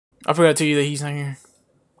I forgot to tell you that he's not here.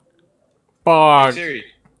 Fuck. Siri.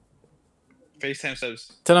 FaceTime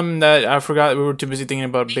subs. Tell him that I forgot we were too busy thinking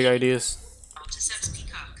about big ideas.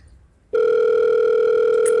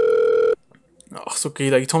 Oh, it's okay.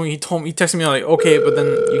 Like he texted me like okay, but then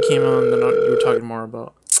you came on and then you were talking more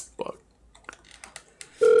about. Fuck.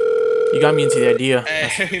 You got me into the idea.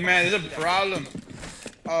 Hey man, there's a problem.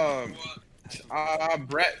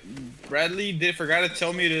 Bradley forgot to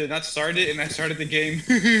tell me to not start it, and I started the game.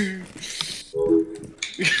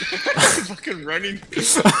 Fucking running.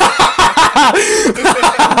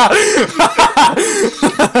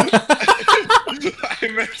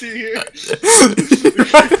 I meant to hear.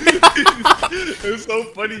 It was so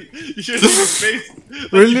funny. You should have seen his face.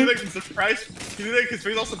 Like, Really? He did like surprised. He did like his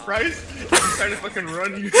face all surprised. And he started fucking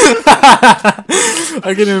running.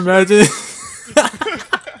 I can imagine.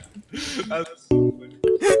 That's so funny.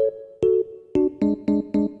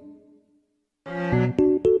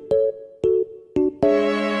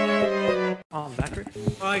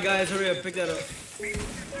 Alright guys, hurry up, pick that up.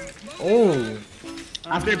 Oh.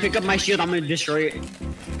 After I pick up my shield, I'm gonna destroy it.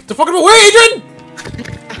 Get the fuck out of the way, Adrian!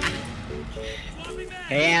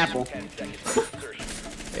 Hey Apple.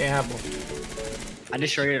 Hey, Apple. I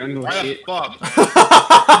destroyed it, I'm going Why the shit. fuck?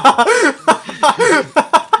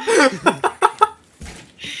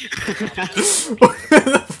 What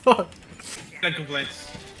the fuck? No complaints.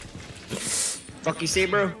 Fuck you say,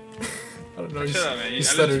 bro? I don't know. Shut up, man. He I live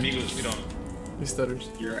stutters. in Eagles, we don't. He stutters.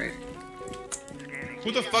 You're right.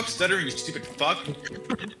 Who the fuck's stuttering, you stupid fuck?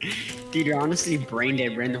 Dude, you're honestly brain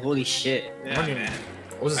dead, Brandon. Holy shit. Yeah, Fucking- man.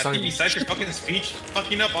 What was I it think talking? besides your fucking speech,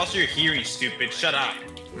 fucking up, also your hearing, stupid. Shut up.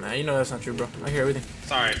 Nah, you know that's not true, bro. I hear everything.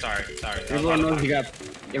 Sorry. Everyone knows you got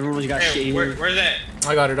shit Hey, here. where's that?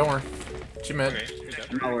 I got her. Don't worry. She mad. Okay, good job.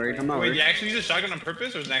 I'm not worried, I'm not Wait, worried. you actually used a shotgun on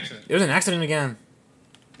purpose, or was it an accident? It was an accident again.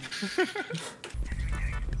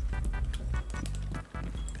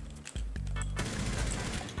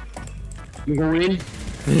 You going in?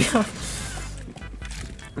 Yeah.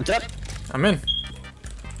 What's up? I'm in.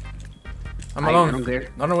 I'm I alone. don't care.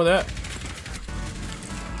 I don't know where that.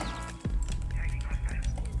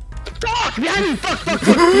 Fuck! Behind me! Fuck!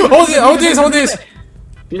 Hold it! Hold this! Hold this!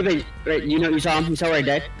 Felipe, right, you saw him? You saw where I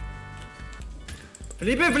died?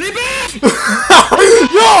 Felipe! Yo! I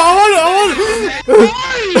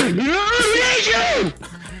want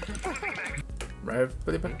Right,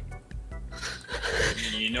 Felipe?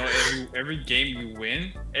 You know, every game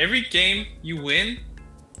you win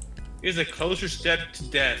is a closer step to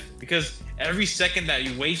death, because every second that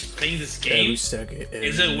you waste playing this game Every second.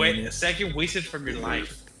 is a second wasted from your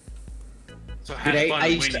life. So have Dude, fun I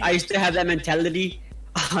winning. used to have that mentality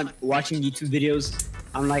on watching YouTube videos.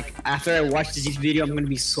 I'm like, after I watch this YouTube video, I'm gonna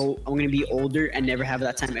be older and never have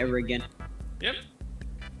that time ever again. Yep.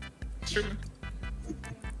 It's true.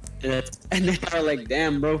 And then I'm like,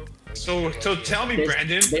 damn, bro. So tell me,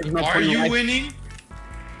 Brandon, there's no are point in you life. winning?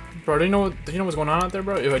 Bro, do you know what's going on out there,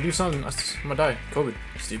 bro? If I do something, I'm gonna die. COVID,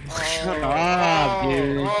 Steve. Shut up,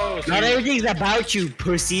 dude. So Not you- everything's about you,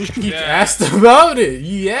 pussy. You Yeah. asked about it.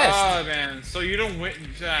 Yes. Oh man, so you don't win.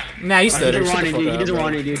 Nah, you He stutter. doesn't Shut want the it, fuck dude. He up, doesn't bro.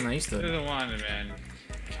 want it, dude. Nah, you You stutter. don't want it, man.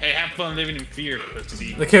 Hey, have fun living in fear,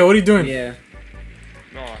 pussy. Okay, what are you doing? Yeah.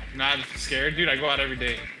 Oh, not scared, dude. I go out every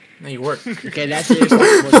day. Nah, you work. Okay, that's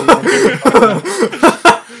irresponsible, dude.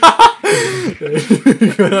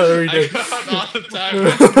 You go out every I day. go out all the time.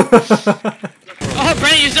 Man. Oh,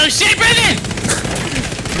 Brandon, you're so shit, Brandon!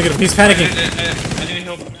 Look at him, he's panicking. I didn't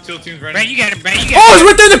help till teams running. Brandon, you got him, Brandon, you got Oh, him. he's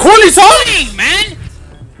right there in the corner, you saw him? Dang, man!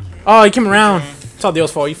 Oh, he came around. It's all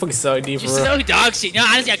Dale's fault. You fucking suck, dude, for You're real. so dog shit. No,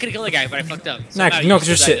 honestly, I could've killed the guy, but I fucked up. Nah, Somehow no, cause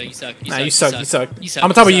you you're suck, shit. though. You suck. Nah, you suck. You suck. You suck.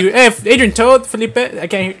 I'm on top of you. suck. Hey, Adrian, tell Felipe. I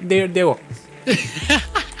can't. There go. I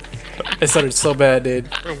stuttered so bad, dude.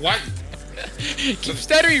 Wait, what? Keep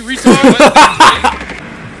stuttering, retard.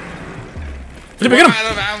 Felipe, get him.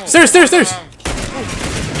 Out of ammo. Stairs. Yo!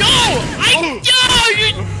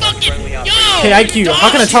 You fucking. Yo! Hey, IQ, how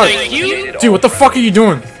can I dog talk? shit, IQ? Dude, what the fuck are you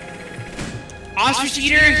doing? Ostrich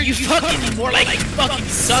eater, you fucking more like you fucking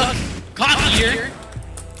suck. Cock eater.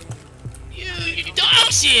 You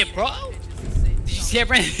dog shit, bro. Did you see that,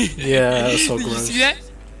 Brandon? Yeah, that was so Did you gross. see that? He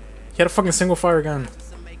had a fucking single fire gun.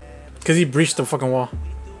 Cause he breached the fucking wall.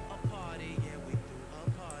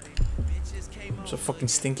 So fucking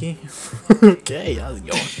stinky. Okay, how's it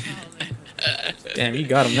going? Damn, you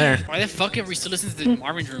got him there. Why the fuck are we still listening to the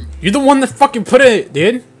Marvin's room? You're the one that fucking put it,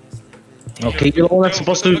 dude. Okay, you're the one that's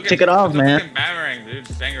supposed to take it off, man. Bangarang, dude.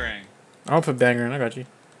 Bangarang. I'll put banger in. I got you.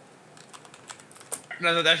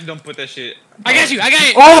 No, actually don't put that shit. I got you, I got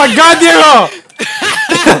it! Oh my god, Diego!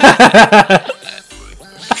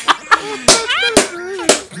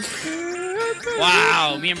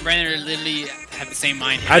 Wow, me and Brandon are literally have the same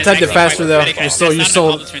mind. I typed it faster though.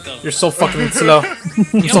 You're so fucking slow.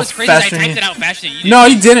 You know what's crazy? I typed it out faster than you did. No,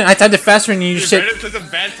 you didn't. I typed it faster than you. Dude, Shit. Brandon's such a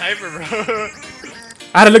bad typer, bro.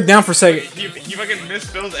 I had to look down for a second. He fucking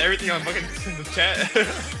misspells everything on fucking the chat.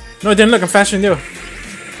 No, I didn't look. I'm faster than you.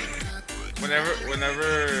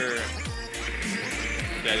 Whenever.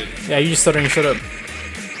 Yeah, you just stuttering. Shut up.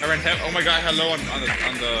 Oh my god, hello on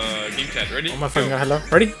the game chat. Ready? Oh my fucking god, hello.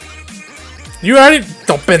 Ready? You already?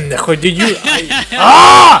 Don't pendejo, did you?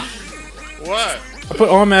 Ah! What? I put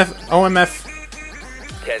OMF.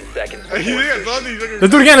 10 seconds. Let's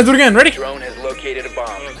Let's do it again. Let's do it again. Ready? Drone has located a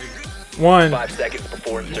bomb. 1. 5 seconds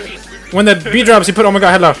before insertion. When the beat drops, you put oh my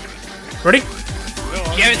god, hello. Ready? You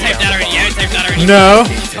haven't typed that already. You haven't typed that already. No.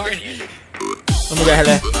 Oh my god,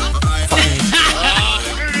 hello.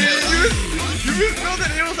 You misspelled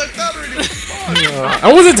it. It was like that already.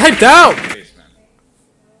 I wasn't typed out.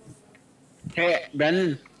 Hey,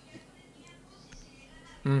 Brandon.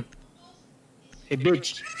 Hey,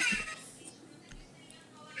 bitch.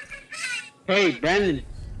 Hey, Brandon.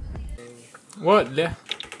 What? Yeah.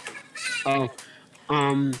 Oh,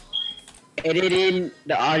 edit in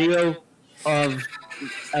the audio of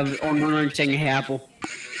Orange saying hey Apple.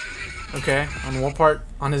 Okay. On what part?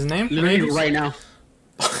 On his name? Literally Maybe? right now.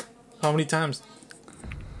 How many times?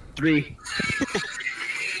 3.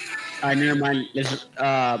 Alright, never mind.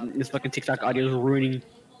 This fucking TikTok audio is ruining.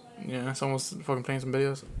 Yeah, someone's fucking playing some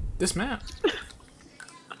videos. This map.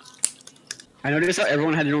 I noticed how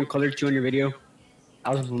everyone had their own color too on your video.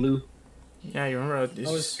 I was blue. Yeah, you remember? I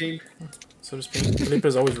was pink. So to speak. Felipe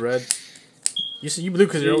is always red. You blue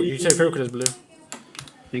because you said favorite because it's blue.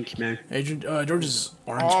 Thank you, man. Hey, George is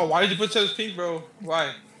orange. Oh, why did you put Chaz pink, bro?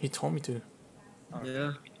 Why? He told me to.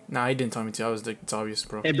 Yeah. Nah, he didn't tell me to. I was like, it's obvious,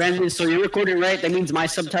 bro. Hey, Brandon, so you're recording right? That means my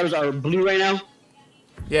subtitles are blue right now?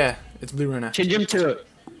 Yeah, it's blue right now. Change them to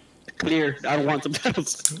clear. I don't want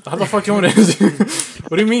subtitles. How the fuck you want it?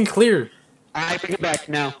 What do you mean clear? I take it back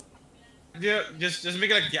now. Yeah, just make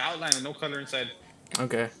it like the outline with no color inside.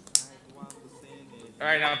 Okay.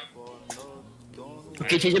 Alright, now.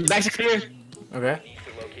 Okay, change it back to clear. Okay.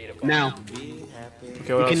 Now.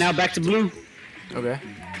 Okay, what Okay, else? now back to blue. Okay.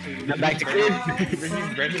 Now back to clear.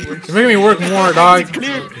 You're making me work more, dog.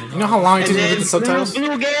 You know how long it takes me to get the subtitles?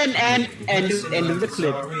 Blue again and do the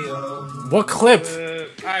clip. What clip?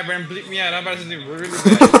 Alright, Brandon, bleep me out. I'm about to do really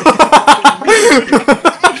bad.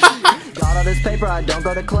 Got all this paper, I don't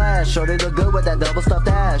go to class. Shorty look good with that double stuffed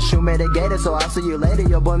ass. Shoe made it gated, so I'll see you later.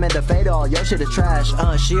 Your boy meant to fade all, your shit is trash.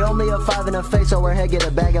 She only a 5 in the face, so her head get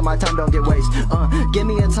a bag and my time don't get waste. Give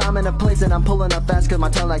me a time and a place and I'm pulling up fast cause my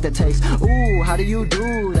tongue like the taste. Ooh, how do you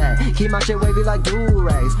do that? Keep my shit wavy like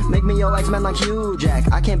do-rags. Make me your X-Men like Hugh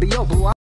Jack. I can't be your boo.